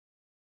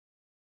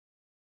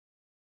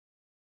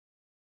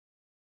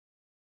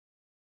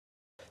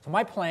So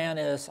my plan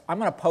is I'm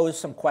going to pose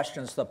some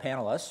questions to the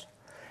panelists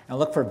and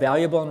look for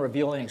valuable and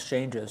revealing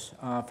exchanges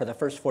for the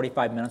first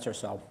 45 minutes or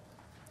so.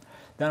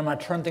 Then I'm going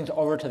to turn things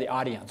over to the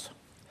audience.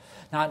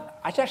 Now,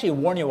 I should actually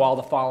warn you all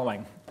the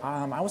following.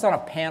 I was on a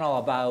panel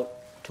about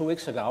 2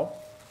 weeks ago.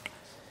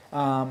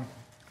 I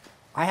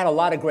had a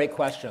lot of great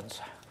questions.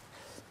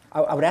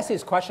 I would ask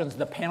these questions,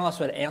 the panelists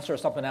would answer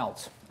something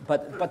else.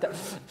 But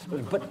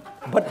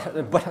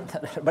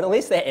at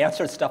least they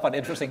answered stuff on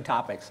interesting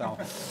topics. So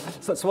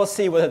we'll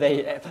see whether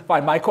they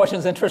find my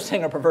questions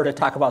interesting or prefer to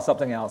talk about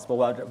something else.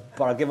 But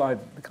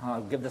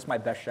I'll give this my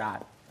best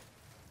shot.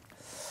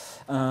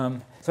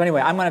 So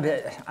anyway, I'm going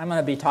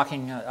to be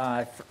talking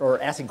or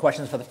asking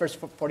questions for the first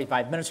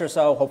 45 minutes or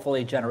so.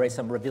 Hopefully, generate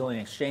some revealing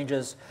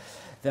exchanges.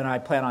 Then I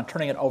plan on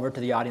turning it over to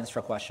the audience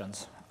for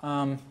questions.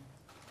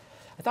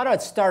 I thought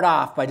I'd start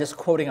off by just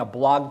quoting a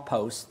blog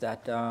post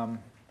that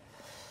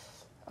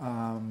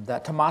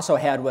that Tommaso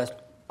had with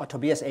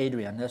Tobias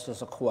Adrian. This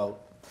is a quote.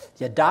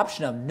 The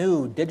adoption of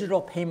new digital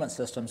payment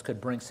systems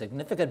could bring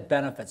significant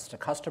benefits to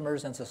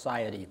customers and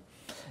society.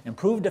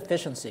 Improved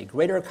efficiency,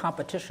 greater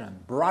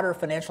competition, broader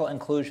financial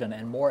inclusion,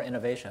 and more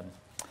innovation.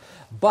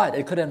 But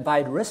it could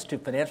invite risks to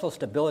financial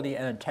stability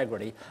and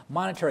integrity,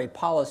 monetary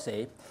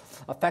policy,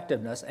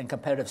 effectiveness, and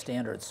competitive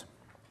standards.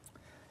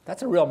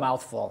 That's a real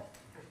mouthful.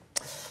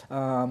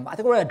 I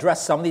think we're going to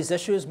address some of these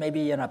issues,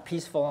 maybe in a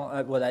peaceful,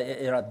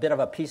 in a bit of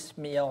a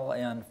piecemeal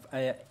and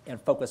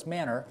focused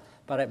manner.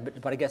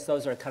 But I guess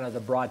those are kind of the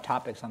broad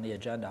topics on the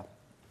agenda.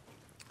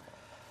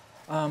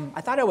 I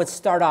thought I would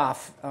start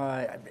off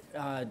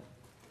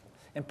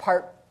in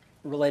part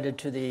related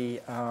to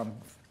the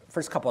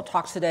first couple of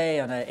talks today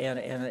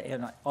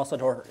and also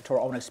to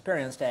our own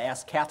experience to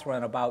ask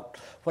Catherine about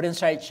what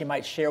insight she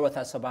might share with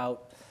us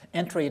about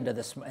entry into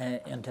this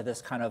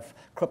kind of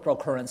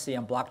cryptocurrency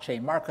and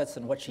blockchain markets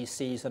and what she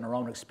sees in her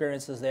own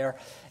experiences there,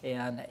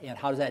 and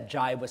how does that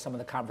jibe with some of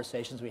the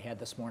conversations we had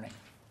this morning.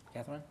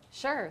 Catherine?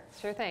 Sure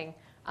thing.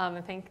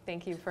 And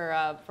thank you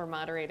for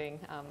moderating.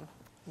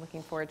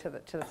 Looking forward to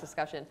this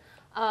discussion.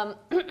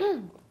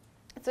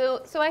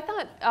 So I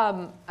thought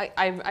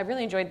I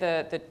really enjoyed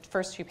the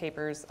first two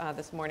papers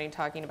this morning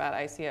talking about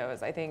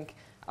ICOs. I think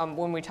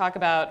when we talk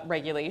about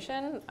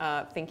regulation,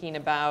 thinking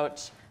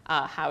about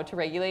how to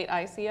regulate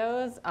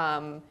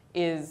ICOs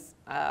is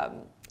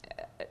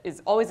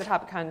always a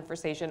topic of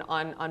conversation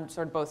on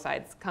sort of both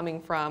sides,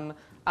 coming from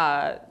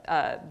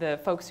the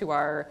folks who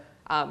are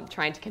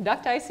trying to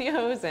conduct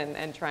ICOs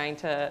and trying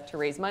to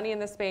raise money in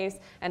this space,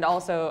 and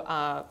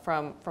also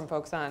from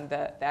folks on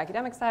the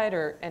academic side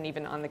and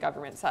even on the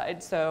government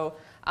side. So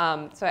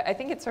I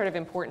think it's sort of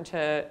important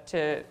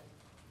to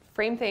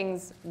frame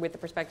things with the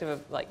perspective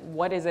of like,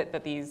 what is it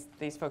that these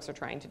folks are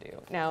trying to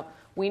do? Now,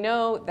 we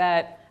know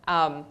that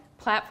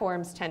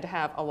platforms tend to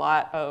have a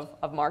lot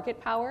of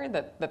market power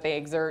that they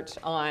exert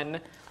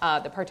on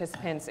the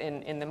participants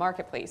in the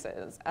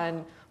marketplaces.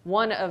 And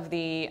one of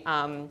the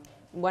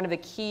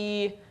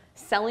key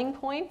selling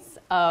points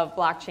of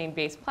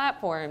blockchain-based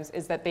platforms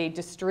is that they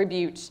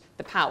distribute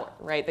the power,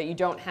 right? That you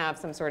don't have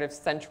some sort of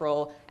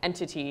central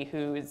entity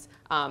who's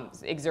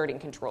exerting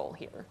control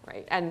here,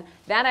 right? And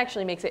that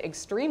actually makes it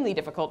extremely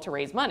difficult to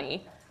raise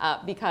money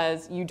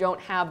because you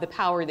don't have the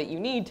power that you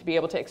need to be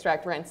able to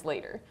extract rents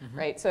later,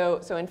 right? So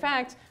in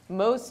fact,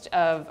 most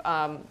of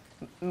the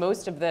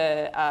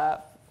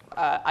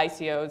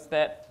ICOs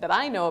that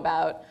I know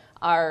about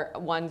are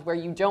ones where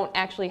you don't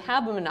actually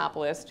have a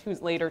monopolist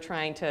who's later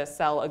trying to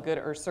sell a good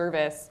or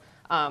service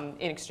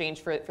in exchange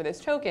for this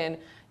token.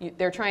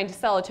 They're trying to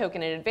sell a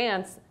token in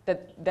advance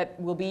that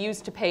will be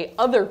used to pay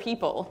other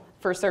people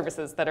for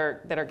services that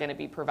are going to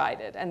be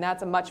provided. And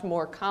that's a much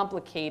more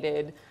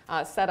complicated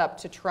setup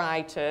to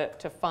try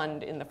to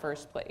fund in the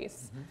first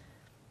place. Mm-hmm.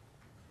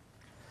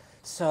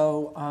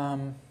 So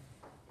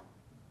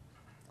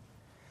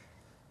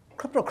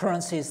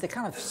cryptocurrencies, they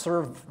kind of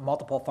serve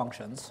multiple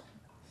functions.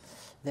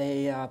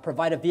 They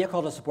provide a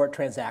vehicle to support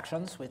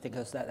transactions. We think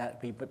that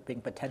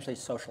being potentially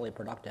socially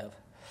productive.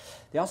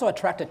 They also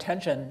attract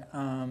attention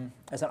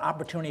as an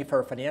opportunity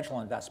for financial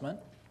investment.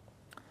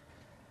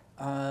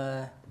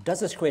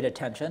 Does this create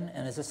attention?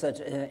 And is this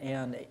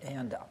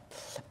and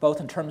both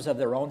in terms of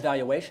their own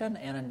valuation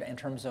and in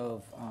terms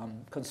of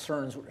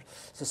concerns,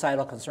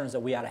 societal concerns that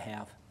we ought to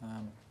have?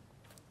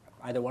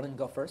 Either one of you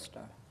go first.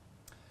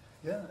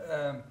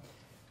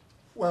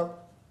 Well,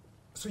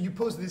 so you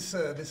pose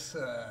this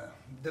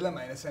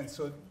dilemma in a sense.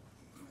 So,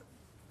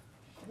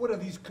 what are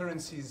these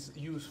currencies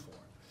used for?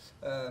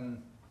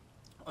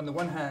 On the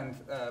one hand,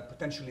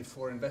 potentially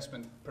for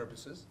investment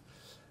purposes.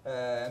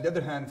 On the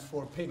other hand,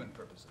 for payment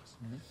purposes.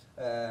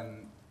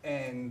 Mm-hmm.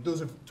 And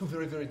those are two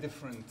very, very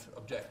different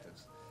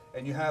objectives.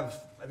 And you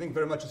have, I think,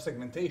 very much a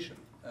segmentation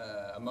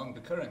among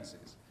the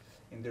currencies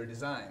in their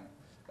design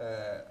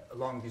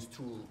along these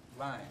two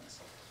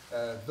lines.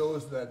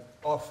 Those that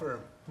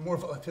offer more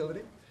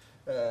volatility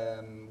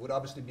would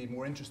obviously be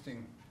more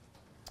interesting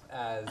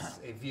as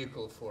a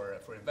vehicle for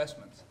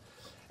investments.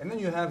 And then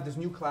you have this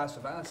new class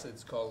of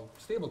assets called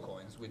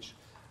stablecoins, which,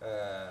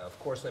 of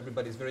course,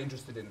 everybody's very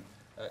interested in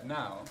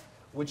now,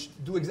 which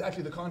do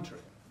exactly the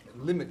contrary.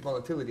 limit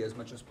volatility as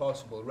much as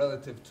possible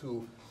relative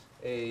to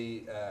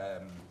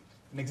an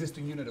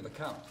existing unit of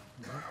account.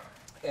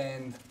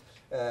 And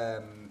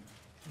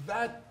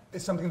that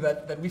is something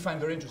that we find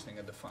very interesting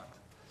at the fund.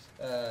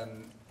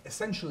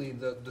 Essentially,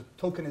 the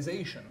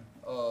tokenization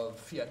of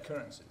fiat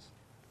currencies.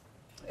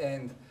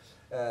 And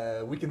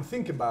we can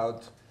think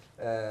about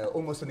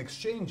almost an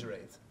exchange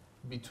rate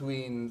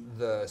between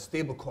the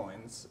stable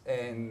coins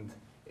and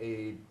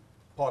a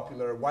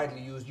popular,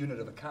 widely used unit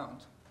of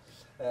account.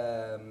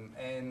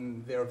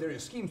 And there are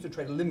various schemes to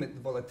try to limit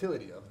the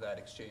volatility of that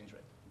exchange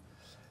rate.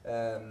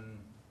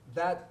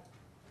 That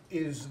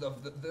is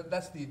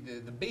that's the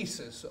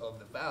basis of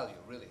the value,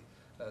 really,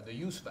 the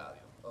use value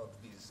of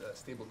these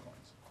stable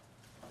coins.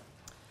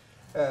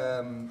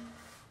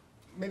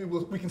 Maybe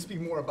we can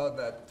speak more about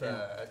that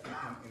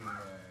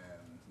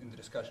in the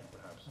discussion,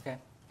 perhaps. Okay.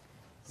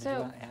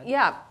 So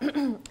yeah,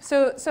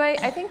 so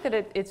I think that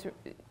it's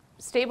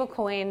stable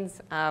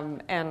coins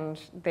and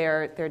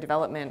their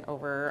development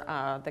over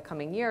the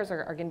coming years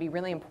are going to be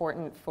really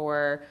important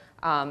for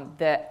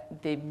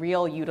the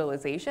real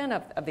utilization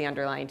of the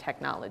underlying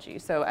technology.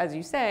 So as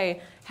you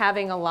say,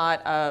 having a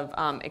lot of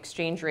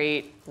exchange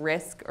rate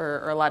risk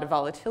or a lot of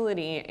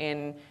volatility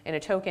in a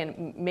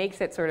token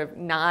makes it sort of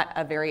not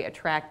a very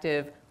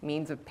attractive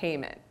means of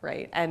payment,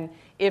 right? And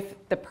if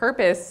the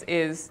purpose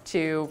is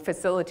to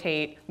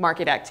facilitate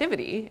market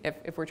activity,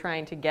 if we're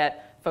trying to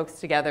get folks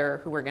together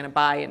who are going to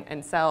buy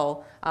and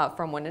sell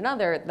from one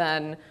another,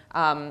 then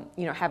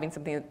having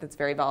something that's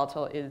very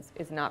volatile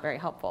is not very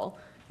helpful.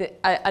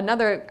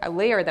 Another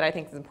layer that I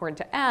think is important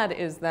to add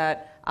is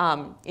that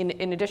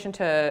in addition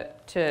to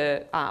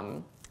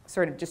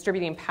sort of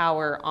distributing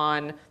power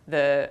on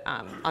the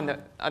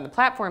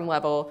platform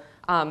level,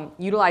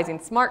 utilizing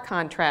smart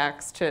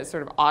contracts to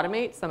sort of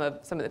automate some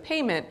of the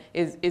payment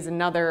is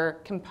another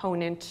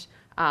component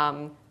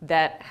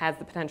that has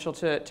the potential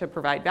to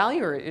provide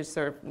value, or is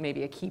sort of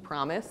maybe a key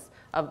promise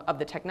of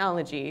the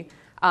technology.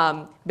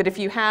 But if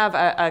you have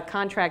a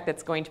contract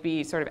that's going to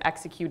be sort of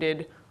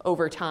executed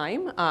over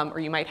time, or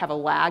you might have a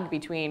lag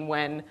between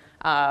when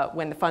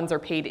the funds are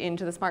paid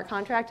into the smart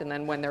contract and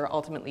then when they're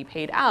ultimately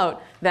paid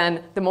out,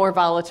 then the more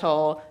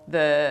volatile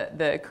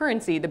the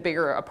currency, the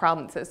bigger a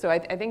problem it is. So I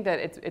think that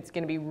it's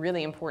going to be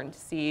really important to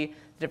see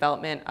the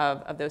development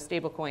of those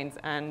stable coins,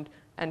 and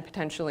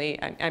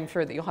potentially, I'm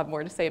sure that you'll have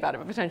more to say about it,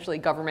 but potentially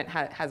government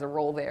has a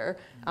role there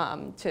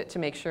to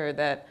make sure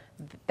that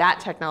that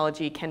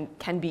technology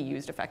can be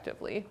used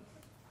effectively.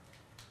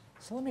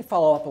 So let me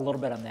follow up a little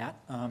bit on that.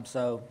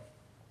 So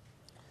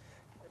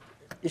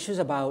issues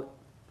about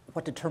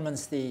what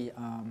determines the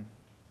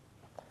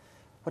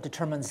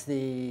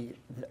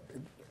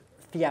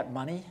fiat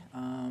money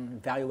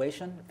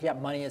valuation.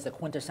 Fiat money is a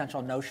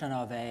quintessential notion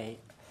of a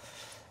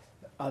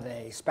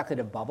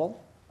speculative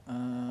bubble.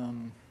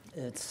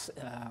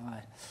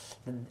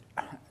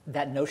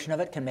 That notion of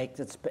it can make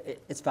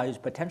its values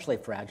potentially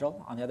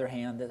fragile. On the other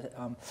hand,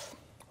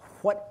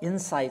 what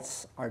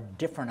insights are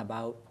different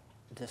about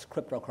this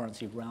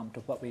cryptocurrency realm to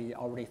what we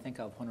already think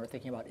of when we're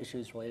thinking about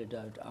issues related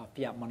to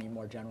fiat money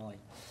more generally?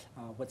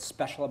 What's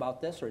special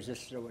about this, or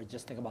we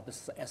just think about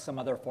this as some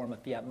other form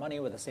of fiat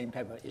money with the same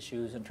type of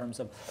issues in terms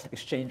of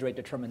exchange rate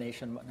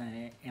determination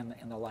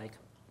and the like?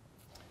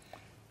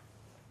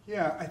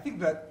 Yeah, I think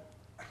that,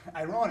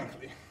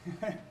 ironically,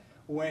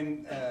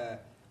 when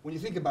you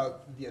think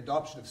about the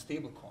adoption of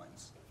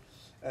stablecoins,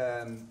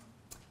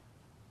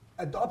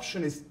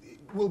 adoption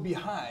will be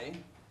high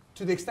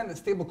to the extent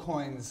that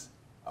stablecoins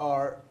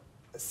are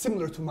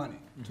similar to money,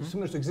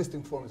 similar to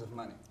existing forms of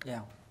money.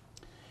 Yeah.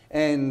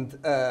 And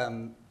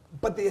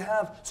but they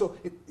have, so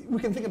we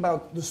can think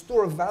about the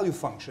store of value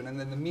function and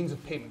then the means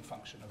of payment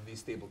function of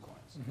these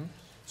stablecoins.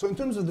 So in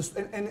terms of this,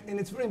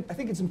 and I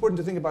think it's important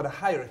to think about a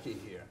hierarchy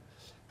here.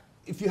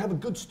 If you have a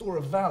good store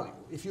of value,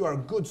 if you are a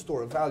good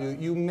store of value,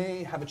 you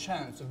may have a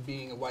chance of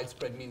being a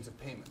widespread means of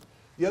payment.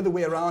 The other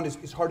way around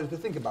is harder to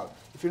think about.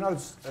 If you're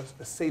not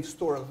a safe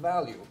store of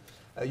value,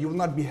 you will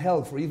not be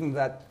held for even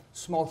that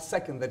small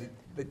second that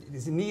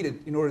is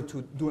needed in order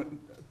to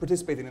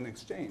participate in an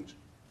exchange.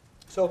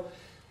 So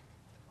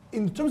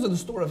in terms of the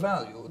store of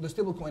value, the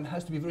stablecoin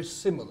has to be very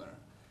similar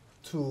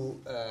to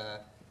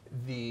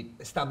the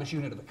established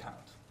unit of account,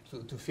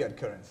 to fiat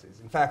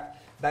currencies. In fact,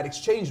 that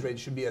exchange rate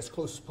should be as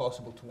close as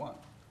possible to one.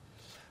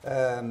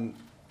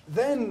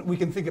 Then we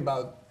can think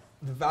about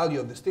the value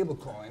of the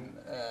stablecoin.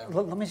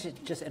 Let me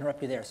just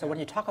interrupt you there. So when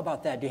you talk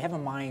about that, do you have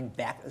in mind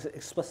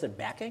explicit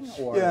backing?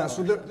 Or, yeah,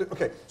 so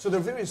there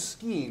are various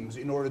schemes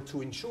in order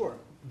to ensure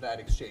that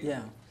exchange.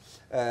 Yeah.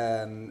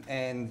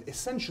 And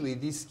essentially,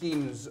 these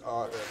schemes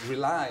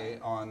rely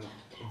on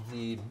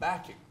the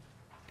backing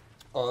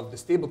of the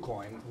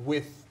stablecoin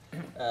with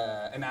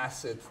an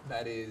asset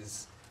that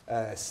is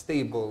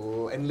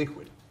stable and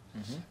liquid.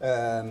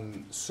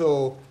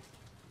 So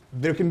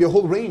there can be a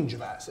whole range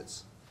of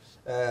assets.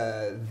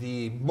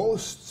 The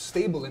most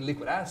stable and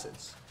liquid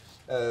assets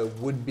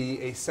would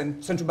be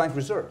central bank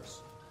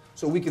reserves.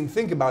 So we can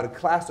think about a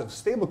class of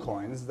stable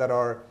coins that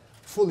are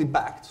fully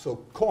backed, so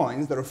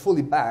coins that are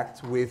fully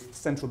backed with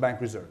central bank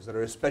reserves, that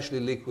are especially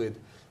liquid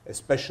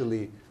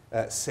especially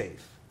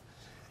safe.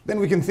 Then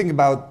we can think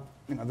about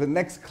the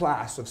next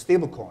class of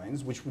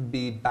stablecoins, which would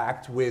be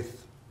backed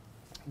with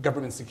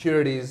government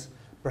securities,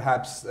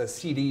 perhaps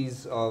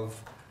CDs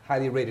of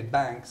highly rated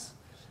banks,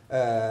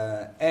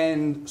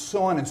 and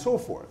so on and so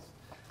forth.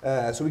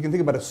 So we can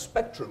think about a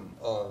spectrum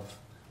of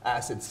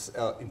assets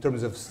in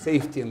terms of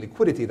safety and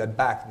liquidity that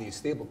back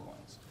these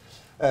stablecoins.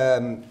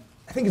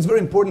 I think it's very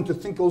important to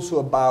think also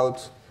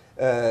about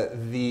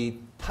the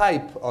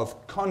type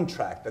of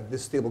contract that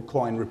this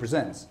stablecoin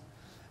represents.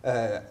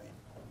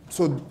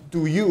 So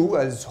do you,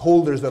 as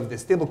holders of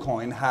this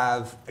stablecoin,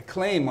 have a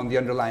claim on the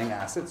underlying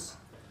assets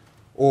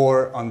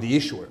or on the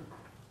issuer,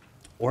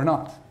 or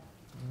not?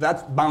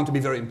 That's bound to be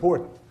very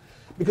important.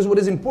 Because what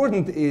is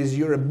important is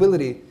your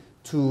ability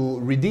to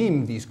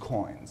redeem these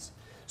coins.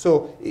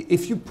 So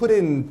if you put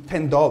in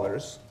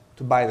 $10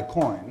 to buy the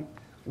coin,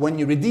 when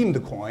you redeem the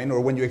coin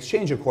or when you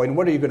exchange a coin,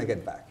 what are you going to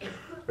get back?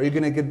 Are you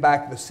going to get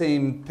back the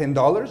same $10,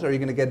 or are you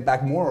going to get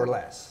back more or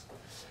less?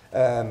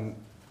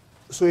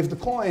 So if the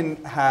coin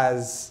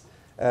has,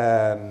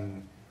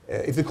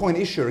 if the coin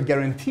issuer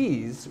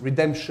guarantees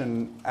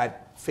redemption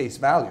at face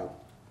value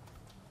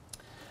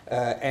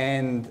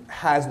and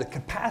has the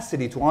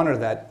capacity to honor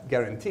that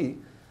guarantee,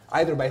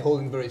 either by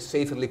holding very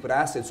safe and liquid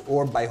assets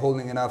or by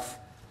holding enough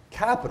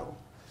capital,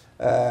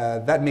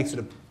 that makes it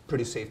a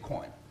pretty safe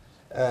coin.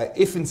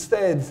 If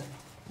instead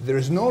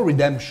there's no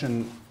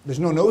redemption, there's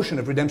no notion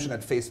of redemption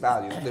at face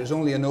value, there's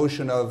only a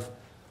notion of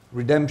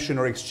redemption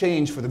or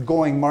exchange for the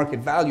going market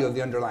value of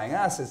the underlying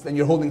assets, then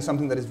you're holding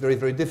something that is very,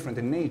 very different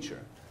in nature.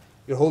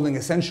 You're holding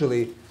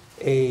essentially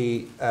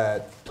a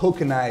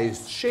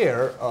tokenized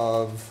share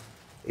of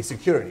a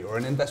security or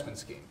an investment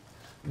scheme.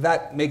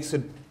 That makes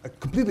it a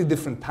completely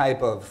different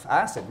type of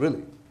asset,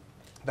 really,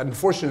 that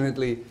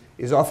unfortunately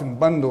is often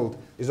bundled,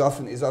 is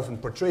often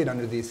portrayed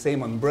under the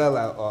same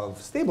umbrella of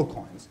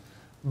stablecoins,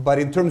 but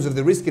in terms of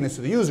the riskiness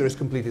to the user is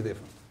completely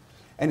different.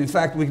 And in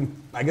fact,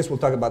 I guess we'll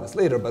talk about this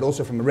later, but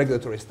also from a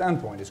regulatory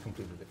standpoint is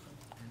completely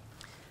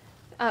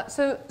different.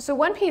 So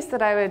one piece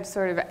that I would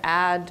sort of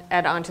add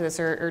on to this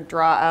or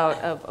draw out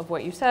of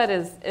what you said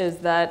is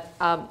that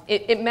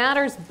it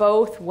matters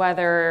both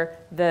whether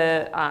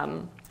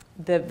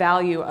the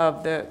value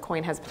of the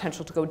coin has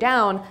potential to go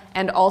down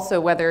and also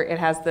whether it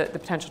has the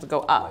potential to go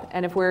up.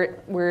 And if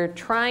we're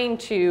trying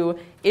to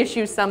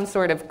issue some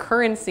sort of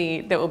currency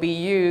that will be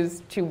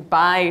used to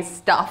buy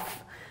stuff,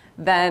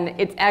 then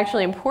it's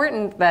actually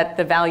important that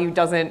the value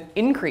doesn't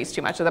increase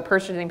too much, so the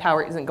purchasing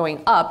power isn't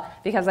going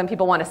up, because then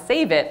people want to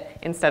save it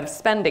instead of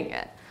spending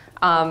it.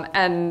 So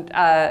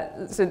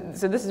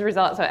this is a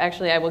result. So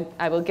actually, I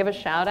will give a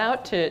shout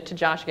out to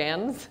Josh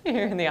Gans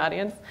here in the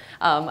audience.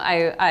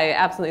 I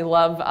absolutely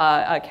love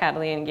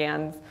Cathy and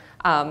Gans.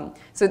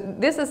 So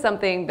this is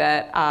something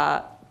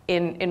that,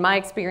 in my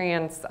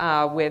experience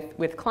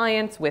with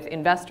clients, with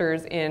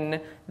investors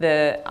in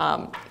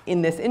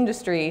this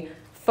industry,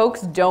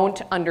 folks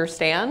don't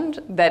understand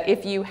that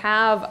if you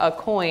have a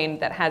coin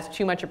that has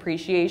too much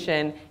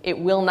appreciation, it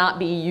will not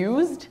be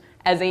used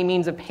as a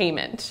means of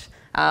payment.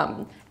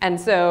 And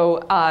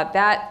so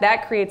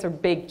that creates a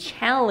big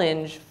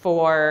challenge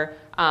for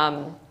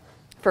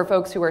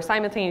folks who are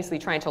simultaneously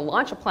trying to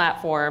launch a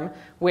platform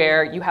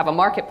where you have a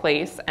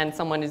marketplace and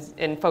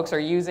folks are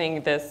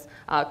using this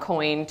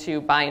coin to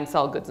buy and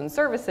sell goods and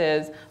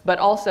services, but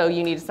also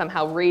you need to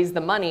somehow raise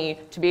the money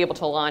to be able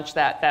to launch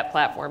that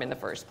platform in the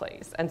first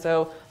place. And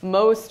so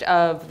most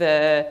of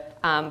the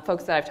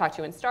folks that I've talked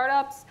to in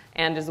startups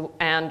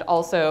and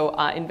also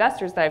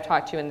investors that I've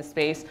talked to in the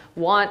space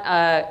want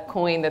a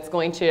coin that's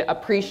going to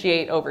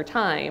appreciate over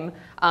time,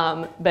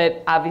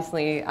 but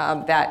obviously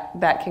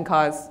that can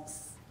cause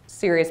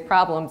serious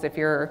problems if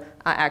you're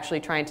actually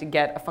trying to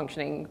get a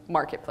functioning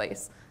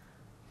marketplace.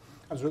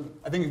 Absolutely.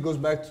 I think it goes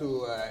back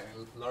to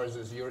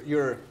Lars's,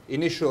 your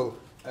initial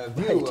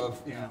view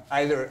of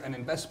either an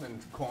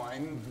investment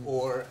coin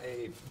or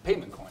a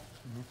payment coin.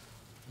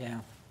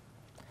 Yeah.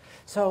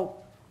 So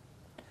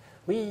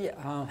we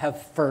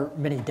have for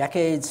many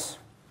decades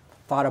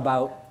thought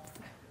about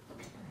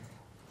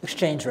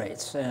exchange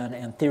rates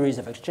and theories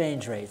of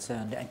exchange rates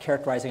and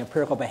characterizing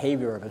empirical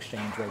behavior of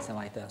exchange rates and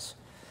like this.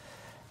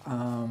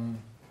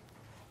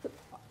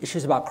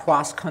 Issues about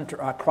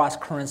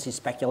cross-currency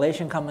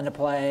speculation come into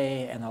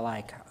play and the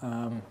like.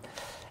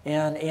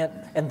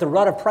 And the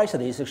relative price of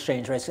these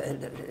exchange rates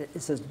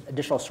is an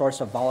additional source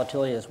of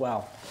volatility as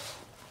well.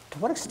 To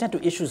what extent do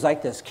issues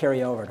like this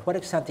carry over? To what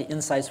extent the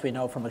insights we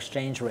know from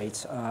exchange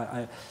rates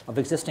of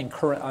existing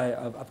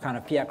of kind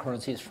of fiat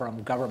currencies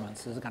from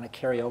governments is going to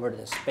carry over to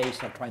this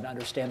space of trying to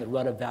understand the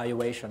relative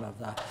valuation of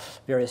the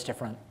various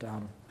different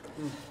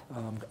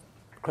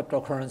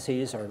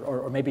cryptocurrencies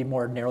or maybe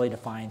more narrowly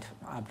defined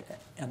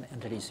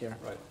entities here?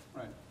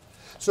 Right.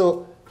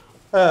 So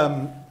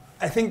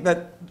I think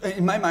that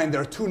in my mind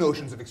there are two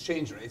notions of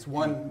exchange rates.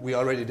 One we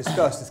already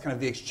discussed is kind of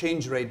the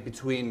exchange rate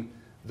between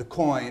the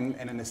coin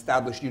and an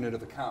established unit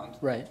of account.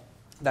 Right.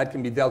 That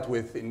can be dealt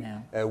with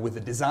with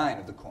the design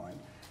of the coin.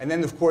 And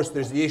then, of course,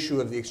 there's the issue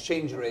of the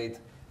exchange rate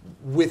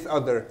with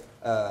other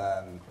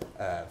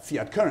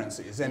fiat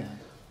currencies. And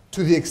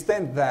to the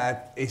extent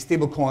that a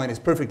stablecoin is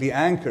perfectly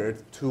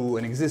anchored to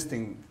an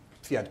existing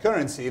fiat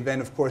currency,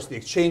 then of course the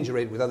exchange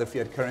rate with other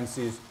fiat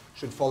currencies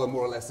should follow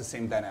more or less the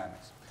same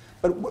dynamics.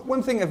 But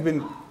one thing I've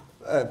been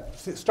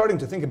starting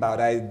to think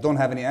about, I don't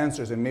have any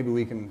answers, and maybe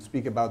we can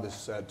speak about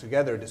this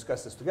together,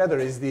 discuss this together,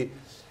 is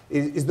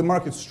the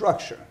market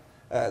structure.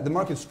 The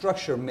market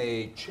structure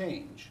may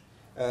change.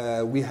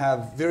 We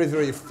have very,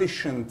 very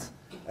efficient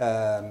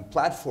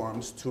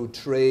platforms to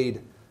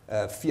trade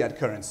fiat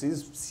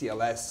currencies,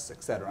 CLS,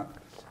 etc.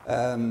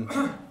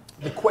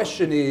 The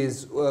question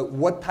is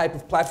what type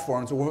of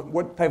platforms or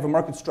what type of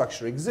market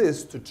structure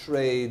exists to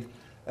trade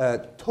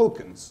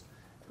tokens,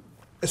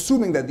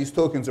 assuming that these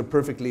tokens are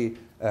perfectly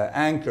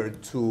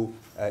anchored to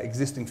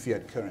existing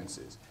fiat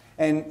currencies.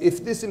 And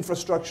if this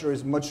infrastructure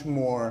is much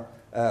more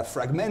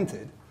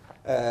fragmented,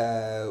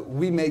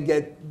 we may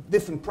get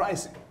different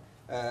pricing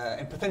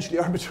and potentially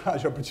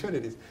arbitrage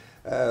opportunities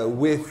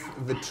with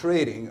the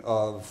trading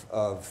of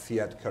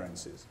fiat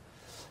currencies,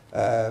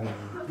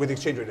 with the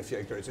exchange rate of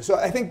fiat currencies. So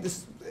I think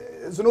this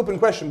is an open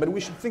question, but we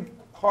should think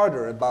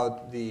harder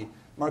about the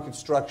market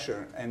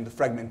structure and the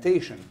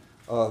fragmentation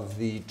of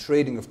the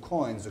trading of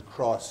coins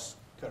across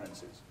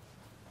currencies.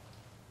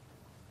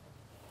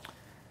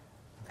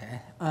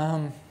 Okay.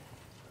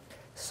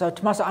 So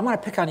Tommaso, I'm going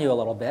to pick on you a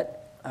little bit.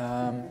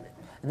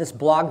 In this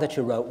blog that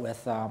you wrote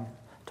with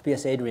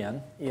Tobias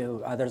Adrian,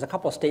 there's a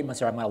couple of statements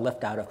there I'm going to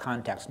lift out of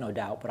context, no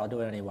doubt, but I'll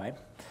do it anyway.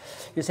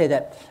 You say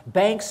that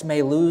banks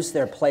may lose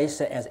their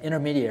place as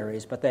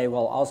intermediaries, but they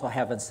will also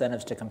have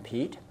incentives to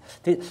compete.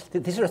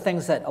 These are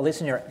things that, at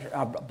least in your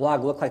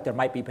blog, look like there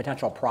might be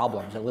potential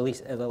problems, at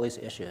least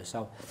issues.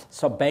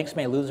 So banks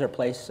may lose their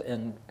place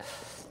in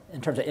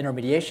terms of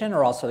intermediation,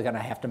 or also they're going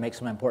to have to make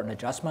some important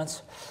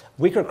adjustments.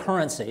 Weaker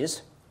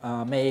currencies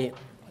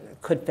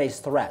could face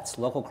threats.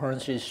 Local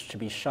currencies should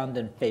be shunned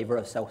in favor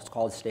of what's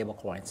called stable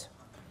coins.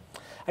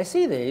 I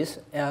see these,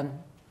 and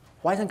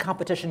why isn't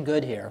competition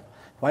good here?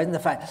 Why isn't the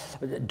fact,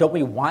 don't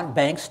we want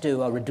banks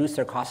to reduce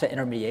their cost of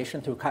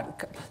intermediation through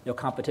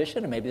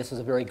competition? And maybe this is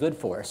a very good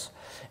force.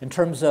 In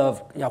terms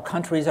of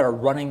countries that are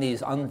running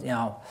these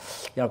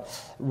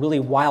really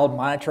wild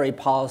monetary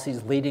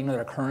policies leading to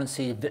their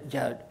currency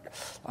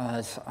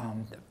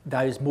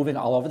values moving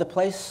all over the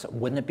place,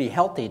 wouldn't it be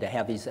healthy to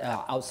have these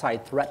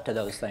outside threat to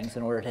those things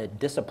in order to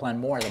discipline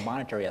more of the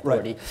monetary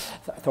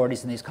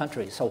authorities in these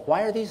countries? So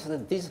why are these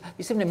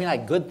seem to me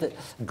like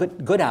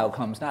good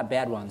outcomes, not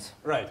bad ones?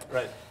 Right.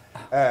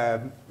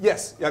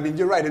 Yes, I mean,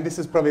 you're right, and this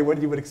is probably what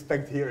you would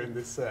expect here in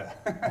this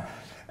at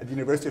the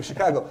University of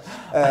Chicago.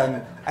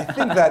 I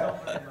think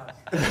that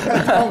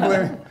don't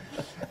blame me.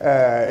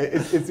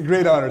 It's a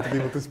great honor to be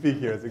able to speak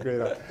here. It's a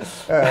great honor.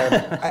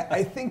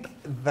 I think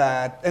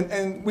that,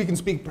 and we can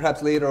speak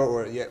perhaps later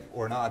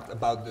or not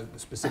about the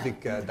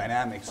specific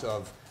dynamics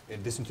of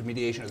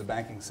disintermediation of the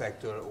banking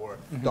sector or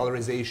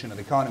dollarization of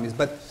economies.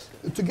 But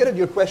to get at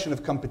your question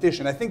of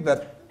competition, I think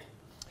that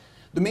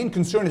the main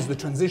concern is the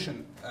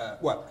transition.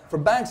 For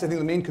banks, I think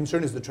the main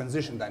concern is the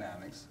transition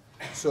dynamics.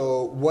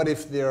 So what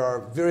if there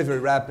are very, very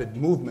rapid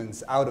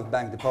movements out of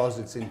bank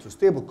deposits into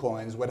stable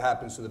coins? What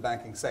happens to the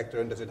banking sector,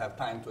 and does it have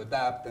time to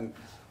adapt? And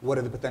what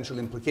are the potential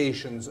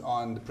implications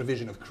on the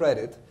provision of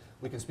credit?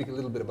 We can speak a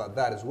little bit about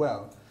that as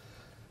well.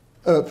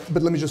 But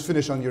let me just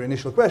finish on your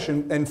initial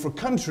question. And for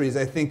countries,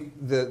 I think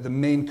the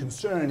main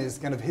concern is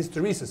kind of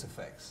hysteresis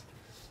effects.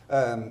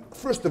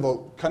 First of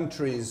all,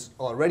 countries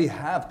already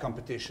have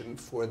competition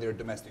for their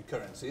domestic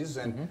currencies,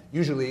 and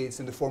usually it's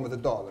in the form of the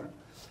dollar.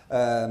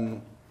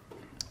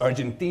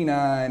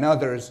 Argentina and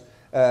others,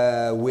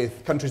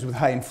 with countries with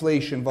high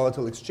inflation,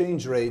 volatile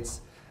exchange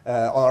rates,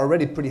 are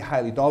already pretty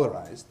highly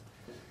dollarized.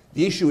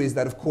 The issue is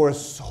that, of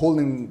course,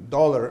 holding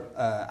dollar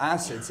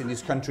assets in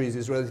these countries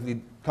is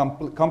relatively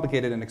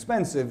complicated and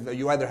expensive.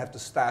 You either have to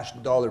stash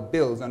dollar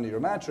bills under your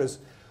mattress,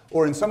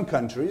 or in some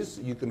countries,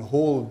 you can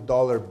hold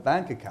dollar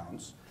bank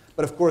accounts.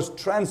 But of course,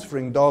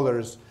 transferring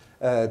dollars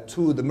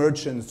to the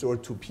merchants or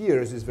to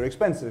peers is very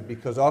expensive,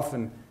 because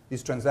often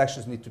these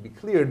transactions need to be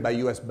cleared by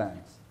US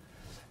banks.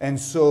 And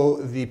so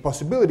the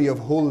possibility of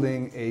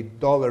holding a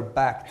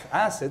dollar-backed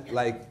asset,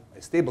 like a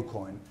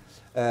stablecoin,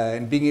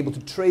 and being able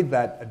to trade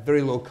that at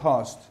very low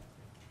cost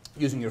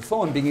using your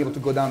phone, being able to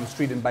go down the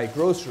street and buy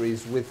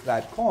groceries with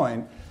that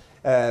coin,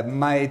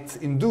 might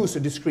induce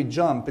a discrete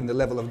jump in the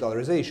level of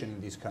dollarization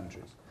in these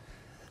countries.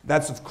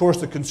 That's, of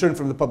course, a concern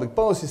from the public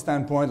policy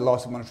standpoint,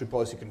 loss of monetary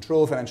policy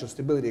control, financial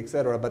stability,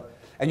 etc.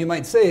 And you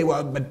might say,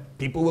 well, but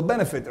people will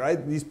benefit,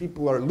 right? These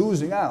people are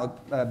losing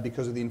out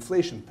because of the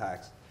inflation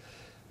tax.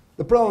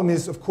 The problem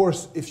is, of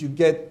course, if you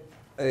get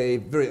a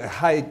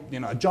high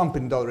a jump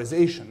in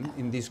dollarization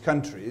in these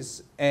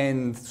countries,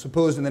 and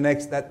suppose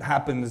that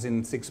happens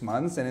in 6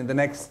 months, and in the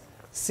next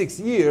 6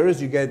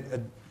 years you get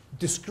a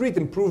discrete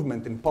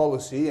improvement in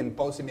policy, and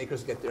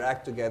policymakers get their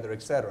act together,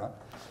 etc.,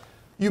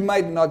 you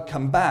might not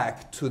come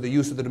back to the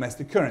use of the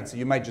domestic currency.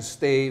 You might just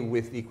stay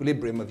with the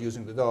equilibrium of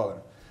using the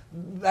dollar.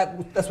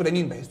 That's what I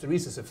mean by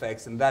hysteresis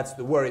effects, and that's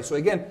the worry. So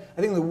again,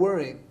 I think the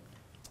worry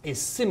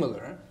is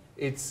similar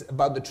It's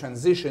about the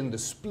transition, the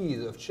speed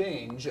of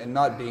change, and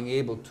not being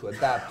able to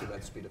adapt to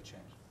that speed of change.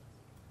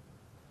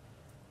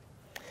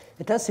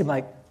 It does seem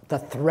like the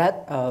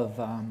threat of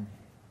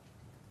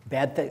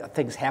bad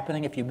things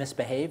happening if you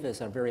misbehave is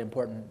a very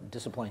important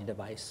disciplining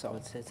device. So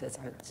it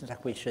seems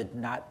like we should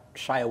not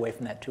shy away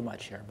from that too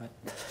much here.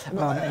 But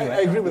no, anyway. I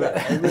agree with that.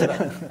 I agree with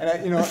that.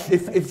 And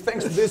if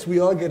thanks to this we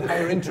all get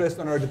higher interest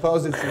on our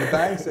deposits in the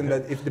banks, and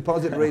that if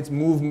deposit rates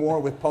move more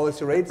with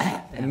policy rates,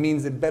 it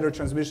means a better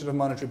transmission of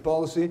monetary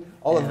policy.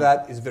 All of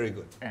that is very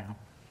good. Yeah.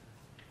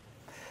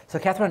 So,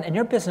 Catherine, in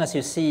your business,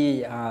 you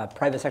see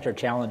private sector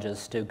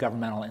challenges to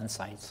governmental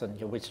insights, and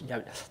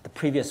the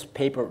previous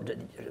paper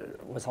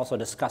was also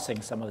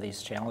discussing some of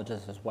these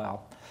challenges as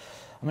well.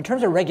 In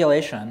terms of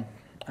regulation,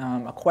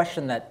 a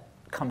question that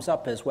comes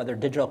up is whether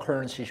digital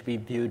currency should be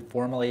viewed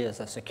formally as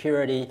a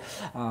security.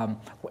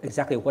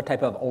 Exactly what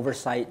type of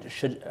oversight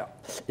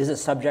is it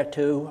subject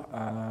to?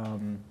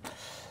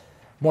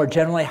 More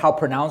generally, how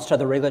pronounced are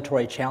the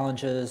regulatory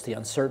challenges, the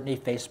uncertainty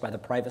faced by the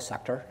private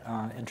sector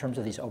in terms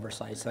of these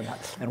oversights,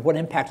 and what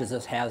impact does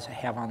this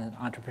have on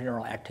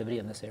entrepreneurial activity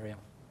in this area?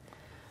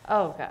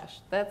 Oh gosh,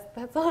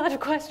 that's a lot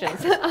of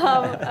questions.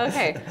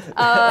 Okay,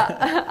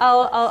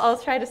 I'll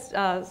try to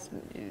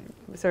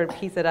sort of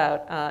piece it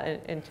out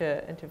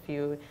into a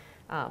few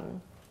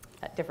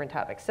different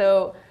topics.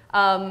 So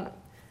I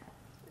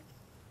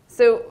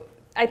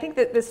think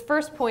that this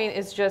first point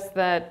is just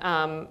that.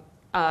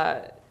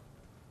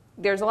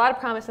 There's a lot of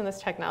promise in this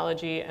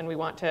technology, and we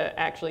want to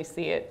actually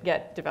see it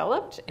get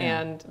developed,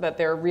 and that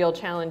there are real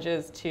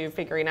challenges to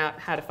figuring out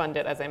how to fund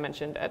it, as I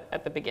mentioned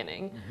at the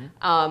beginning.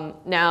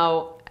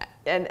 Now,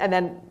 and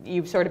then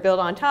you sort of build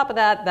on top of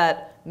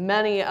that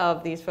many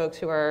of these folks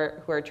who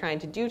are trying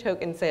to do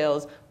token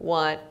sales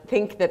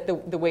think that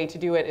the way to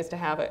do it is to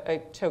have a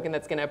token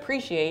that's going to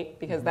appreciate,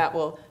 because that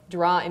will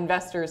draw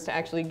investors to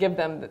actually give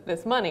them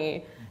this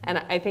money. And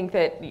I think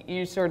that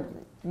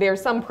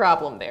there's some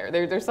problem there.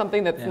 There's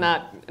something that's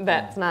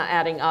not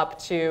adding up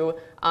to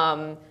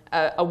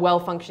a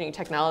well-functioning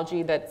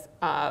technology that's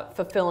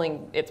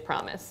fulfilling its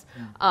promise.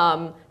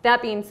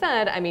 That being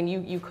said, I mean,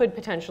 you could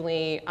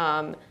potentially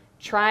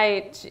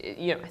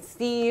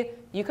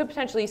you could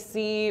potentially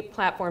see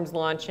platforms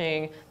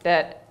launching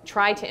that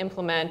try to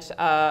implement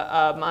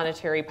a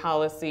monetary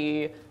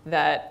policy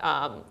that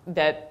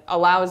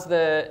allows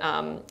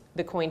the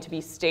coin to be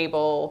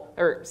stable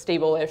or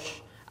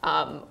stable-ish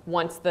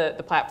once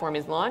the platform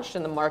is launched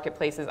and the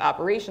marketplace is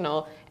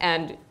operational,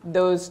 and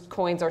those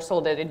coins are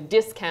sold at a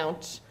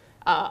discount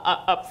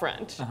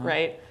upfront,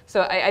 right?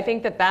 So I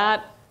think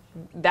that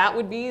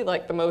would be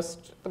like the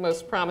most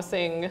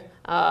promising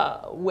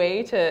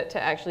way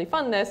to actually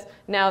fund this.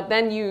 Now,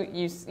 then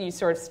you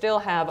sort of still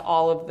have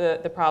all of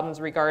the problems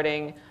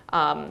regarding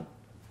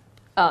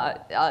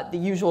the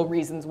usual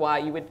reasons why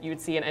you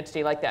would see an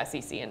entity like the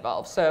SEC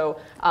involved. So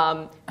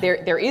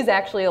there is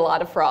actually a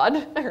lot of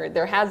fraud, or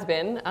there has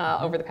been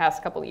over the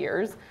past couple of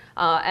years,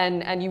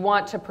 and you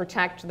want to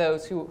protect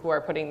those who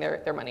are putting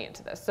their money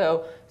into this.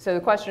 So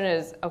the question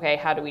is, okay,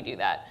 how do we do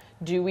that?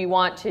 Do we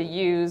want to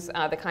use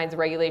the kinds of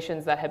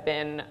regulations that have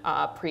been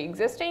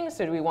pre-existing?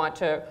 So do we want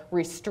to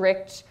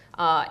restrict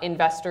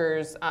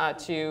investors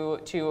to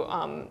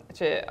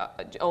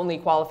only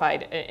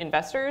qualified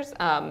investors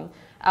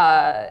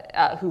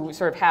who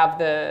sort of have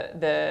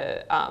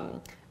the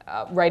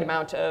right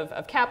amount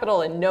of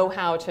capital and know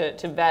how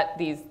to vet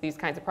these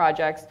kinds of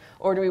projects?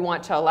 Or do we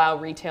want to allow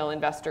retail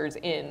investors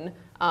in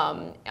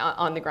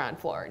on the ground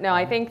floor? Now,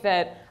 I think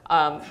that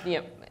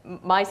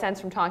my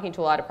sense from talking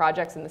to a lot of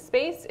projects in the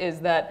space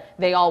is that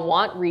they all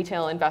want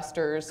retail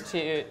investors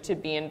to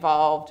be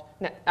involved.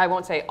 I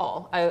won't say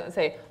all. I would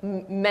say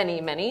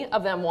many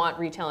of them want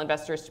retail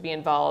investors to be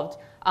involved.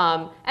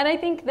 And I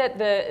think that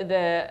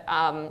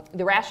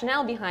the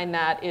rationale behind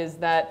that is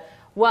that,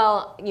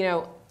 well,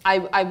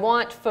 I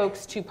want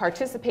folks to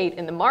participate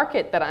in the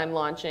market that I'm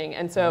launching,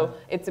 and so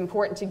it's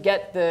important to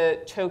get the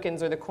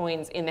tokens or the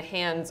coins in the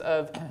hands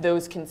of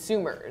those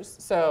consumers.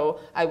 So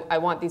I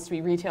want these to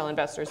be retail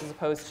investors as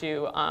opposed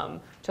to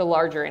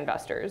larger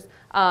investors.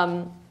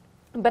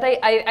 But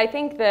I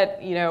think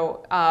that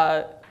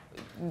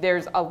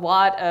there's a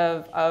lot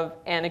of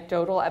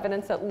anecdotal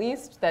evidence, at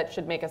least, that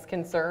should make us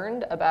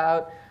concerned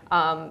about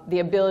the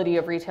ability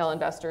of retail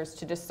investors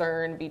to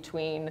discern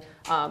between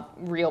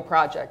real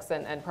projects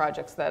and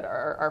projects that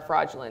are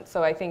fraudulent.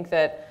 So I think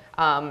that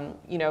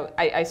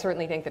I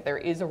certainly think that there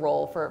is a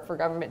role for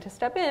government to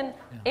step in,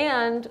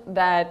 and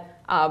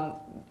that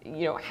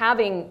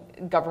having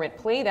government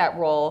play that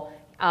role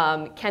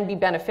can be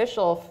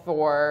beneficial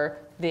for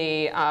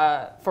the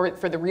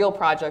real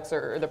projects,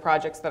 or the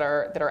projects that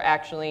are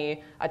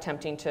actually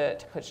attempting to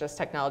push this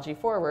technology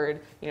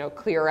forward.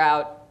 Clear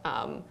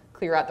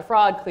out the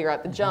fraud, clear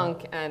out the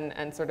junk,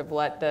 and sort of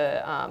let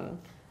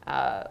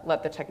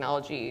the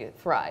technology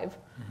thrive.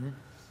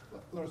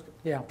 Lars,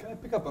 Yeah. can I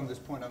pick up on this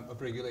point of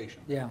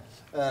regulation? Yeah.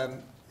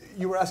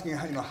 You were asking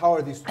how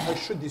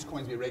should these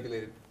coins be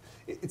regulated?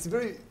 It's a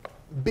very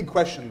big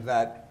question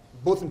that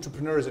both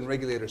entrepreneurs and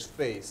regulators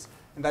face,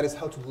 and that is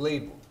how to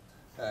label.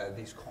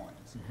 these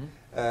coins.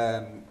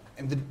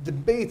 And the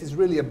debate is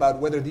really about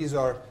whether these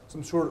are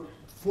some sort of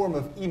form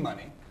of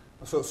e-money.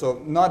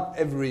 So not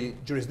every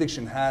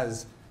jurisdiction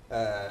has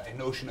a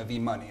notion of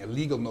e-money, a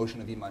legal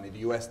notion of e-money. The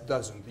US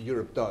doesn't.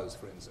 Europe does,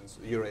 for instance.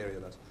 The Euro area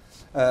does.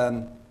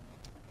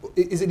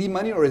 Is it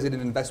e-money or is it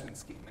an investment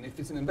scheme? And if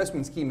it's an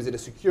investment scheme, is it a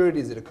security?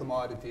 Is it a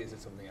commodity? Is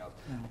it something else?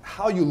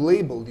 How you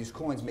label these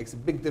coins makes a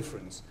big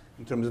difference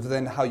in terms of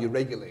then how you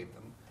regulate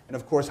them. And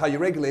of course, how you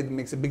regulate them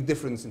makes a big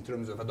difference in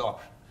terms of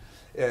adoption.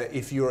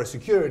 If you're a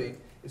security,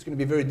 it's going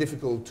to be very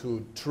difficult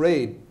to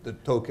trade the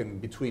token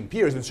between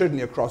peers and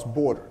certainly across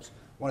borders.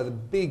 One of the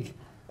big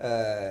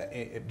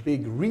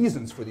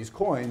reasons for these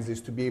coins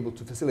is to be able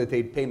to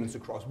facilitate payments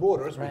across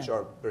borders, which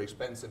are very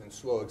expensive and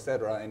slow,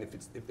 etc. And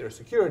if they're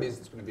securities,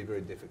 it's going to be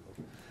very difficult.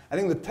 I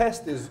think the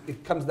test is,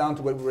 it comes down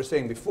to what we were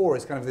saying before,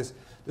 is kind of this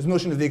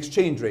notion of the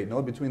exchange rate,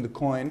 no, between the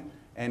coin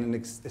and an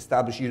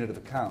established unit of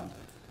account.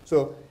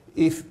 So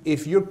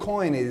if your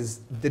coin is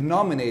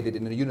denominated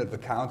in a unit of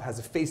account, has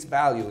a face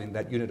value in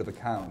that unit of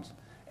account,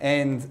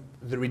 and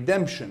the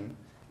redemption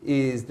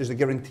is, there's a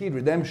guaranteed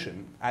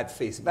redemption at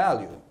face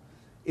value,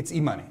 it's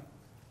e-money.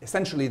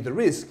 Essentially, the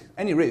risk,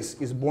 any risk,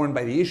 is borne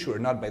by the issuer,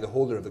 not by the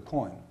holder of the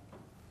coin.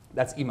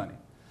 That's e-money.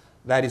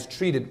 That is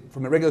treated,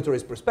 from a regulatory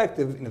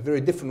perspective, in a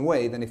very different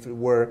way than if it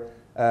were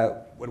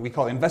what we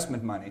call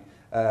investment money,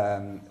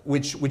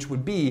 which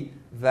would be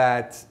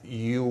that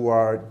you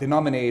are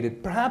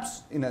denominated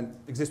perhaps in an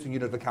existing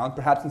unit of account,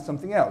 perhaps in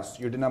something else.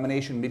 Your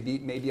denomination may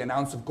be an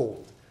ounce of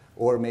gold,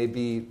 or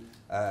maybe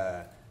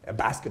a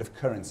basket of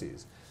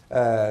currencies.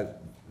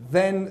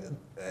 Then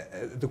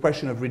the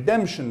question of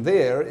redemption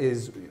there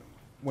is,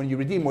 when you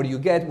redeem, what do you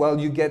get? Well,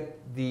 you get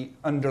the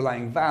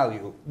underlying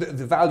value,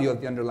 the value of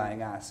the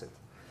underlying asset,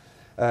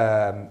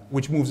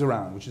 which moves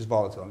around, which is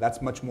volatile. And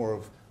that's much more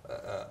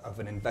of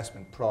an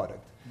investment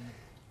product.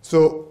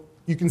 So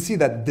you can see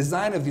that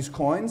design of these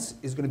coins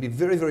is going to be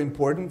very, very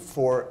important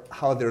for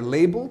how they're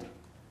labeled.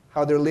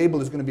 How they're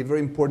labeled is going to be very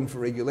important for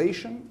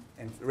regulation,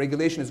 and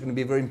regulation is going to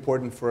be very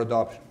important for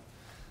adoption.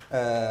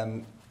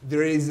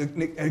 There is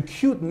an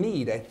acute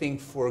need, I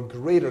think, for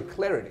greater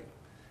clarity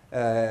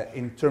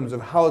in terms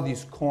of how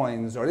these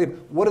coins are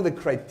labeled. What are the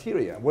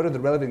criteria? What are the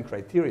relevant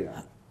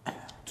criteria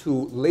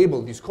to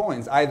label these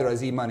coins, either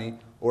as e-money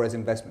or as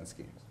investment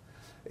schemes?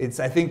 It's,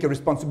 I think, a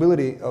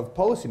responsibility of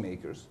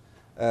policymakers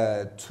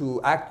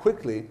to act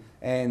quickly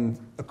and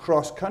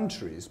across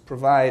countries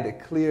provide a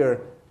clear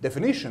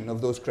definition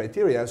of those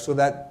criteria so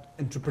that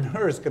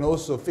entrepreneurs can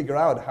also figure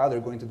out how they're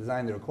going to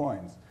design their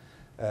coins.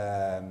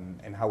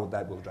 And how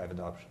that will drive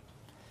adoption.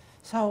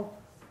 So,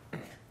 a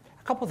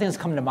couple of things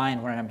come to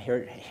mind when I'm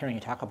hearing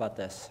you talk about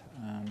this,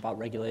 about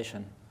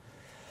regulation.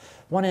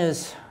 One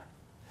is,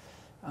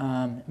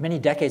 many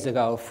decades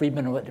ago,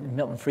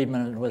 Milton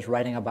Friedman was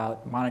writing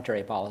about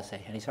monetary policy,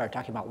 and he started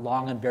talking about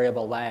long and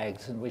variable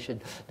lags, and we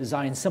should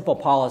design simple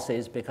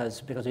policies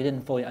because we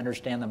didn't fully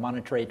understand the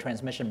monetary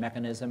transmission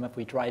mechanism. If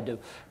we tried to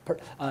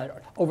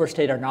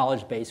overstate our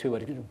knowledge base,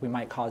 we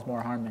might cause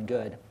more harm than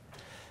good.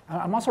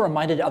 I'm also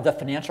reminded of the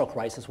financial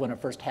crisis when it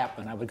first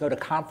happened. I would go to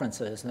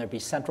conferences, and there'd be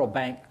central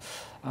bank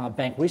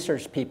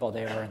research people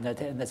there, and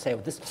they'd say,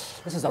 well,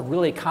 this is a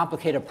really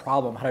complicated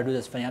problem, how to do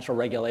this financial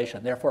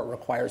regulation. Therefore, it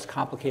requires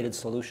complicated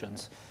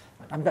solutions.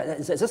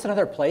 Is this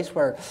another place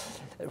where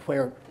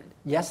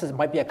yes, it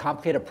might be a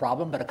complicated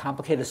problem, but a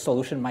complicated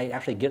solution might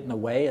actually get in the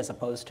way, as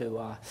opposed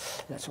to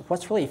so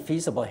what's really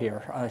feasible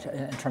here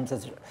in terms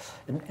of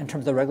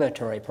the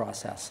regulatory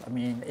process? I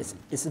mean,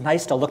 it's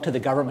nice to look to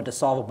the government to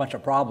solve a bunch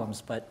of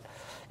problems, but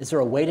is there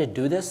a way to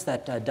do this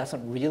that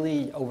doesn't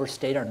really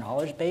overstate our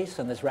knowledge base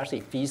and is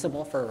actually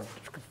feasible for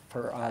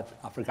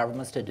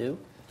governments to do?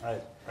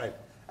 Right.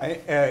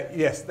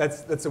 Yes,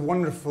 that's a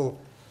wonderful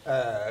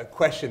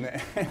question.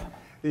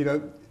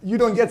 You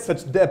don't get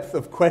such depth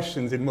of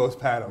questions in most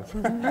panels.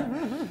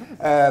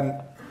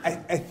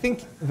 I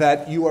think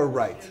that you are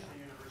right.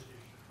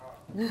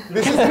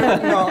 This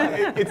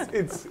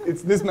is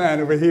it's this man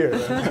over here.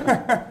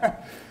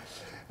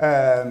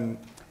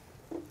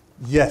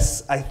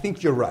 Yes, I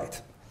think you're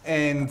right.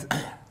 And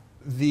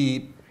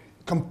the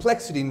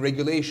complexity in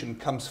regulation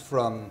comes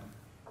from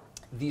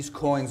these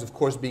coins, of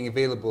course, being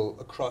available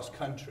across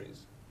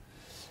countries.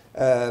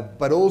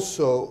 But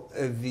also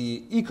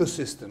the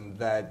ecosystem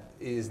that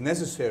is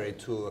necessary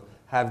to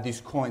have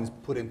these coins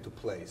put into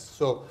place.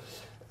 So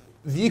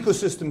the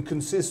ecosystem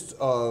consists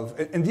of,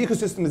 and the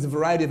ecosystem is a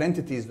variety of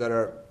entities that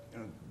are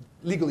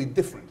legally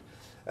different.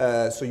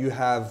 So you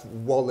have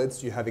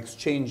wallets, you have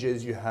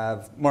exchanges, you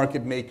have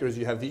market makers,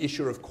 you have the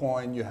issuer of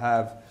coin, you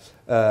have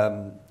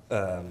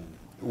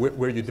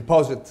where you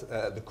deposit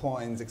the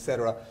coins,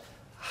 etc.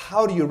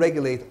 How do you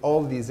regulate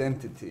all these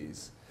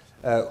entities?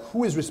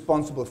 Who is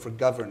responsible for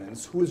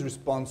governance? Who is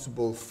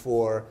responsible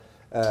for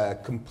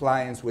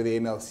compliance with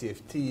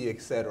AML/CFT,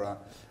 etc.?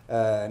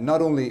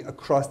 Not only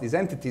across these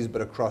entities,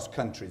 but across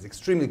countries.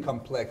 Extremely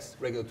complex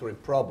regulatory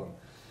problem.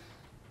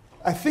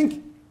 I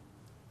think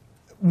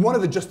one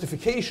of the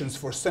justifications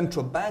for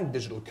central bank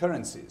digital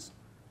currencies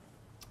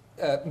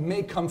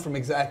may come from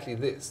exactly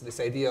this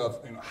idea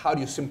of how do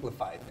you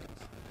simplify things.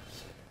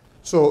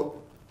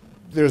 So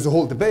there's a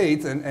whole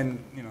debate,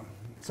 and you know,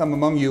 some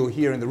among you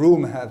here in the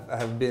room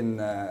have been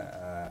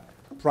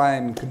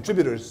prime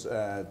contributors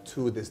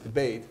to this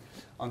debate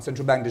on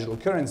central bank digital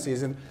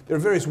currencies, and there are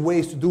various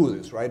ways to do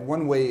this, right?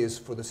 One way is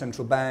for the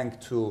central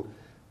bank to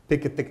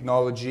pick a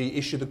technology,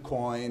 issue the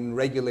coin,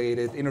 regulate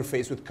it,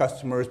 interface with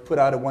customers, put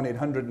out a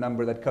 1-800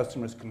 number that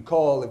customers can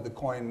call if the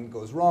coin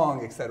goes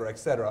wrong, et cetera, et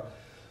cetera.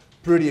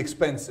 Pretty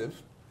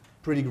expensive,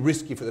 pretty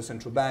risky for the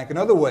central bank.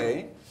 Another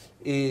way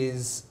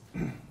is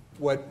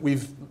what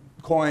we've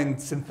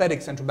coined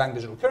synthetic central bank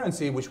digital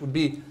currency, which would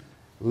be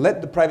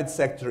let the private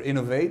sector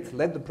innovate,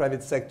 let the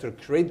private sector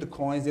create the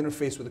coins,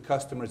 interface with the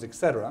customers, et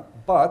cetera,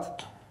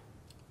 but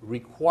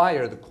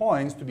require the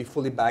coins to be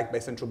fully backed by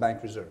central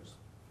bank reserves.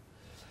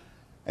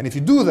 And if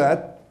you do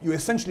that, you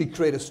essentially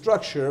create a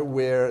structure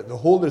where the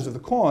holders of the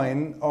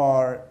coin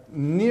are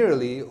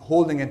nearly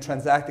holding and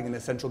transacting in a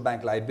central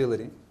bank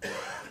liability.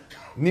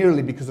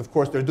 Nearly because, of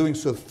course, they're doing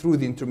so through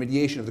the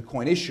intermediation of the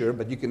coin issuer,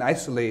 but you can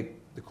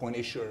isolate the coin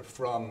issuer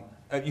from,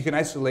 you can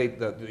isolate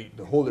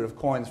the holder of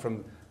coins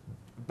from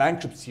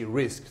bankruptcy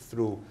risk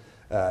through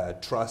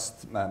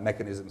trust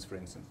mechanisms, for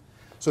instance.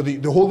 So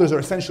the holders are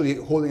essentially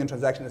holding and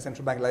transacting in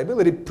central bank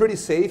liability, pretty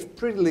safe,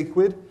 pretty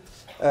liquid.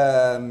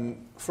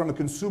 From a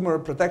consumer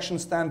protection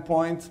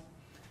standpoint,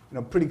 you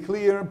know, pretty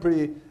clear,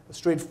 pretty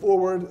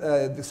straightforward.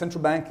 The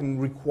central bank can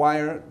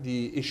require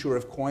the issuer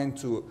of coin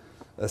to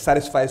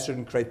satisfy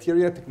certain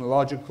criteria,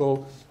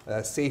 technological,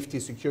 safety,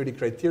 security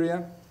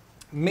criteria.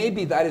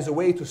 Maybe that is a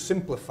way to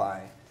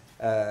simplify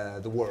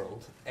the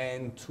world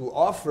and to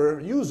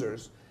offer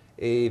users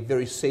a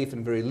very safe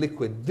and very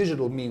liquid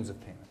digital means of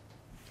payment.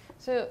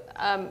 So,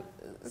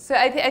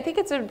 I think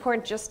it's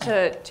important just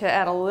to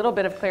add a little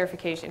bit of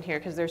clarification here,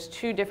 because there's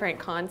two different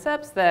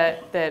concepts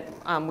that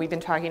we've been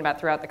talking about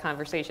throughout the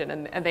conversation,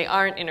 and they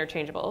aren't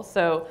interchangeable.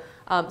 So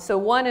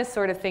one is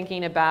sort of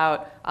thinking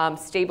about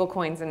stable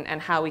coins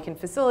and how we can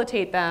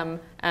facilitate them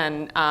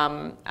and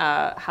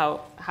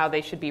how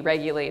they should be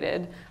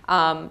regulated.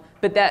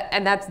 But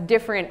that's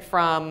different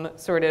from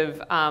sort of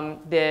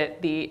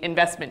the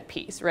investment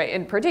piece, right?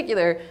 In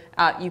particular,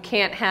 you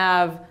can't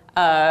have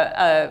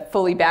a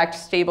fully backed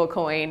stable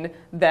coin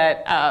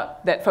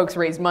that folks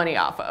raise money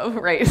off of,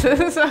 right?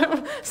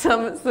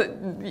 So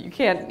you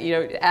can't, you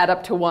know, add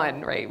up to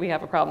one, right? We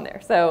have a problem there.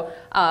 So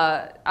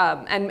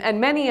and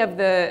many of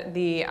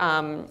the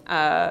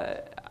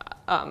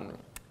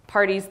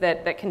parties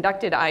that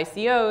conducted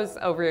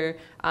ICOs over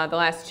the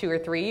last 2 or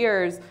 3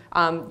 years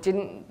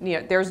didn't, you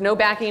know, there's no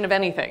backing of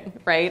anything,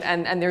 right?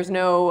 And there's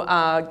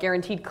no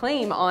guaranteed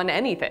claim on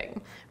anything,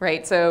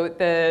 right? So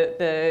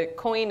the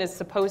coin is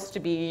supposed to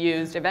be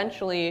used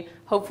eventually,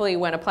 hopefully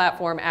when a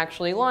platform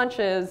actually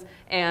launches,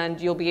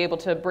 and you'll be able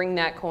to bring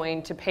that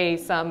coin to pay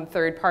some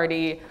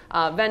third-party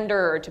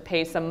vendor or to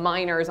pay some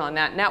miners on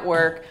that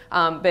network,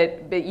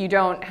 but you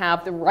don't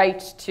have the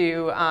right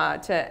to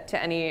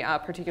any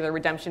particular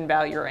redemption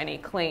value or any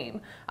claim.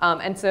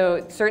 And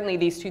so certainly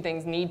these two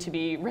things need to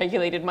be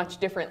regulated much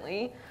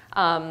differently.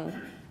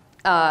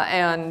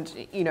 And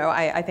you know,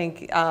 I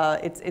think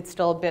it's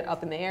still a bit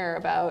up in the air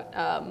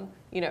about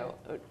you know,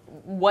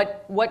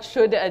 what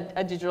should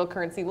a digital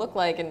currency look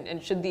like,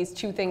 and should these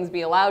two things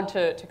be allowed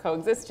to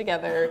coexist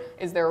together?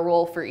 Is there a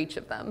role for each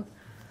of them?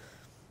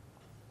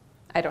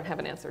 I don't have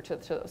an answer to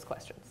those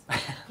questions.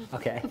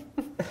 Okay,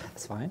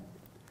 that's fine.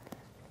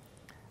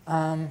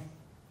 So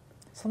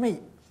let me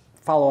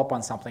follow up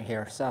on something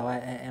here. So,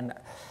 and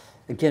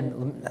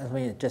again, let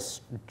me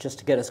just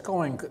to get us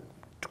going,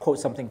 to quote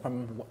something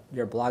from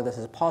your blog that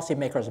says,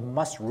 policymakers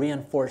must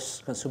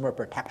reinforce consumer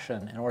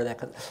protection in order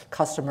that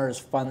customers'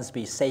 funds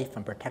be safe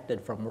and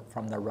protected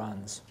from the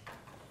runs.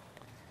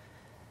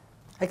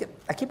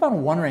 I keep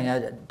on wondering,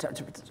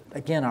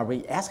 again, are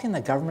we asking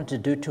the government to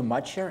do too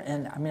much here?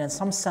 And I mean, in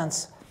some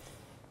sense,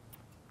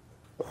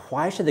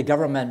 why should the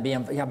government be,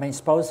 I mean,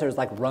 suppose there's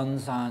like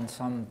runs on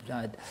some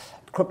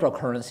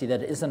cryptocurrency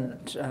that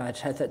isn't,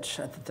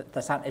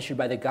 that's not issued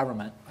by the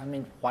government. I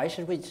mean, why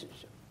don't we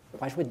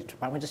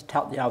just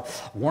tell, you know,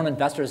 warn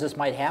investors this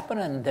might happen,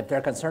 and if they're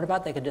concerned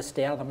about it, they can just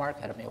stay out of the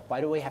market? I mean, why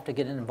do we have to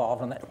get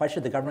involved in that? Why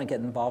should the government get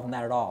involved in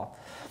that at all?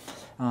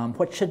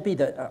 What should be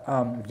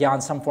the,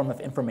 beyond some form of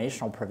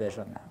informational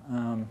provision?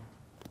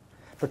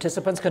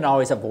 Participants can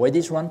always avoid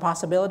these run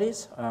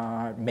possibilities.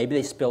 Maybe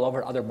they spill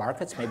over to other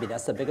markets. Maybe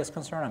that's the biggest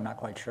concern. I'm not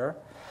quite sure.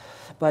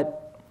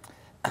 But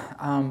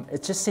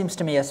it just seems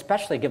to me,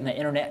 especially given the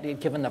internet,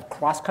 given the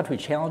cross-country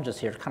challenges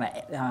here, kind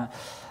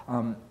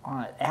of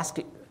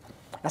asking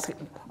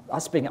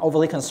us being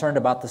overly concerned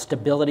about the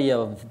stability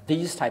of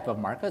these type of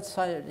markets,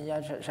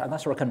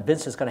 unless we're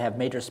convinced it's going to have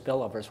major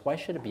spillovers, why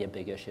should it be a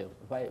big issue?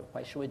 Why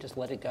should we just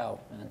let it go?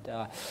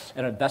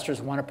 And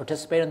investors want to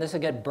participate in this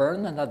and get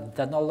burned, and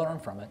then they'll learn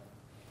from it.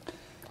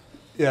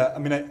 Yeah, I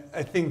mean,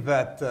 I think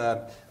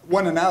that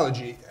one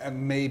analogy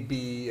may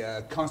be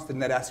constant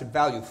net asset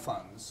value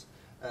funds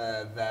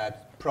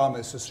that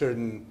promise a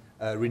certain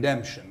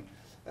redemption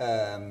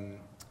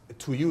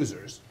to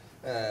users.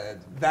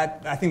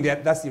 I think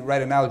that's the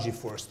right analogy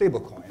for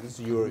stablecoins.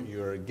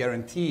 You're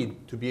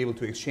guaranteed to be able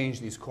to exchange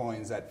these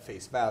coins at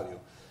face value.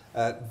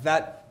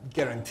 That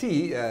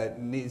guarantee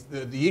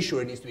the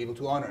issuer needs to be able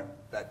to honor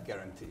that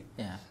guarantee.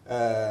 Yeah.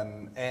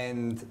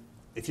 And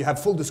if you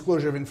have full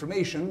disclosure of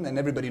information and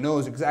everybody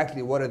knows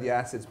exactly what are the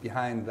assets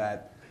behind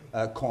that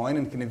coin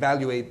and can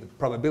evaluate the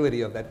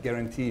probability of that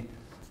guarantee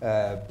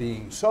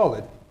being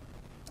solid,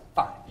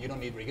 fine, you don't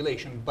need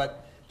regulation.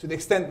 But to the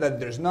extent that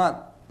there's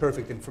not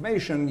perfect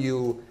information,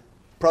 you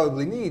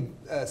probably need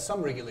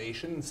some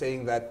regulation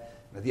saying that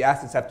the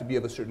assets have to be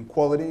of a certain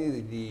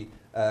quality, the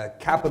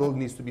capital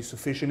needs to be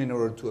sufficient in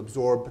order to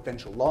absorb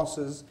potential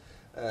losses.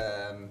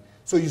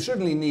 So you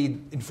certainly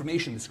need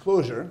information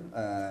disclosure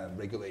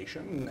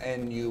regulation,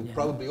 and you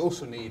probably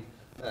also need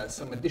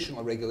some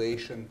additional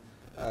regulation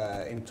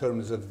in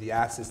terms of the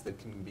assets that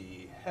can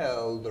be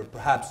held, or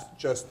perhaps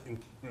just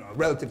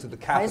relative to the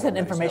capital. Why isn't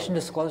information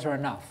disclosure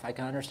enough? I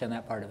can understand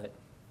that part of it.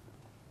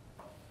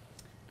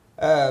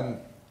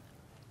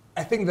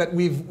 I think that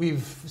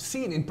we've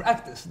seen in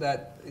practice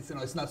that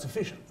it's not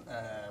sufficient.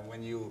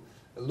 When you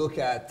look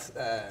at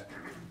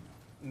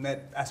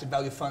net asset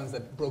value funds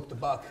that broke the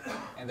buck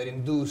and that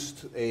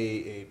induced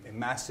a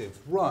massive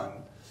run,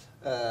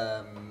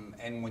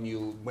 and when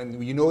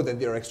you know that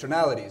there are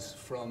externalities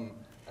from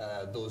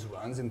those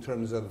runs in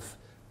terms of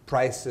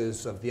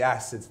prices of the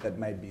assets that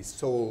might be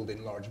sold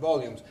in large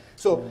volumes.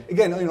 So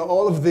again,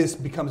 all of this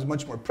becomes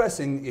much more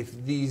pressing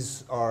if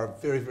these are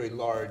very, very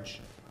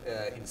large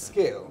in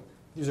scale.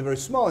 If these are very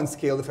small in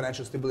scale, the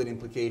financial stability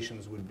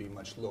implications would be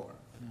much lower.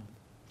 Yeah.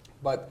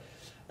 But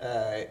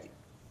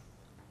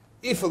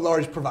if a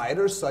large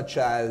provider, such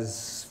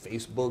as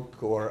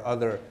Facebook or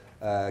other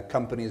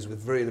companies with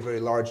very, very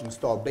large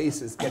installed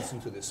bases, gets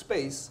into this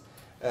space,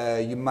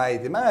 you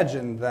might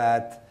imagine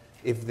that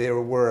if there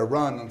were a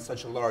run on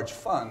such a large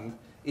fund,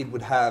 it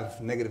would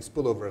have negative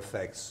spillover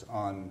effects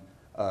on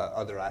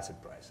other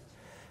asset prices.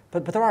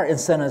 But there are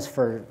incentives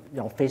for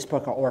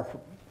Facebook or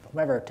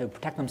whomever to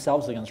protect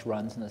themselves against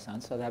runs, in a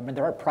sense. So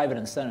there are private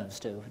incentives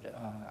too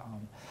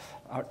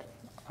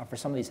for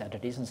some of these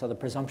entities, and so the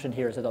presumption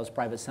here is that those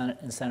private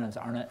incentives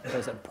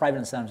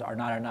are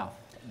not enough.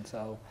 And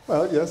so,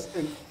 well, yes,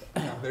 and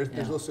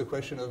there's also a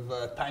question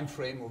of time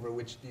frame over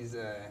which these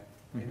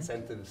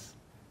incentives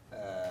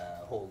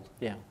hold.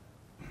 Yeah.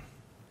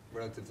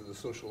 Relative to the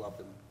social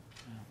optimum.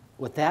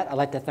 With that, I'd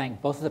like to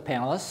thank both of the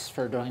panelists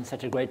for doing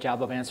such a great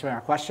job of answering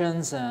our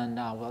questions, and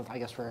I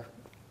guess we're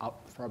out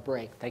for a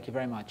break. Thank you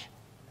very much.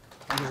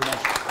 Thank you very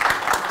much.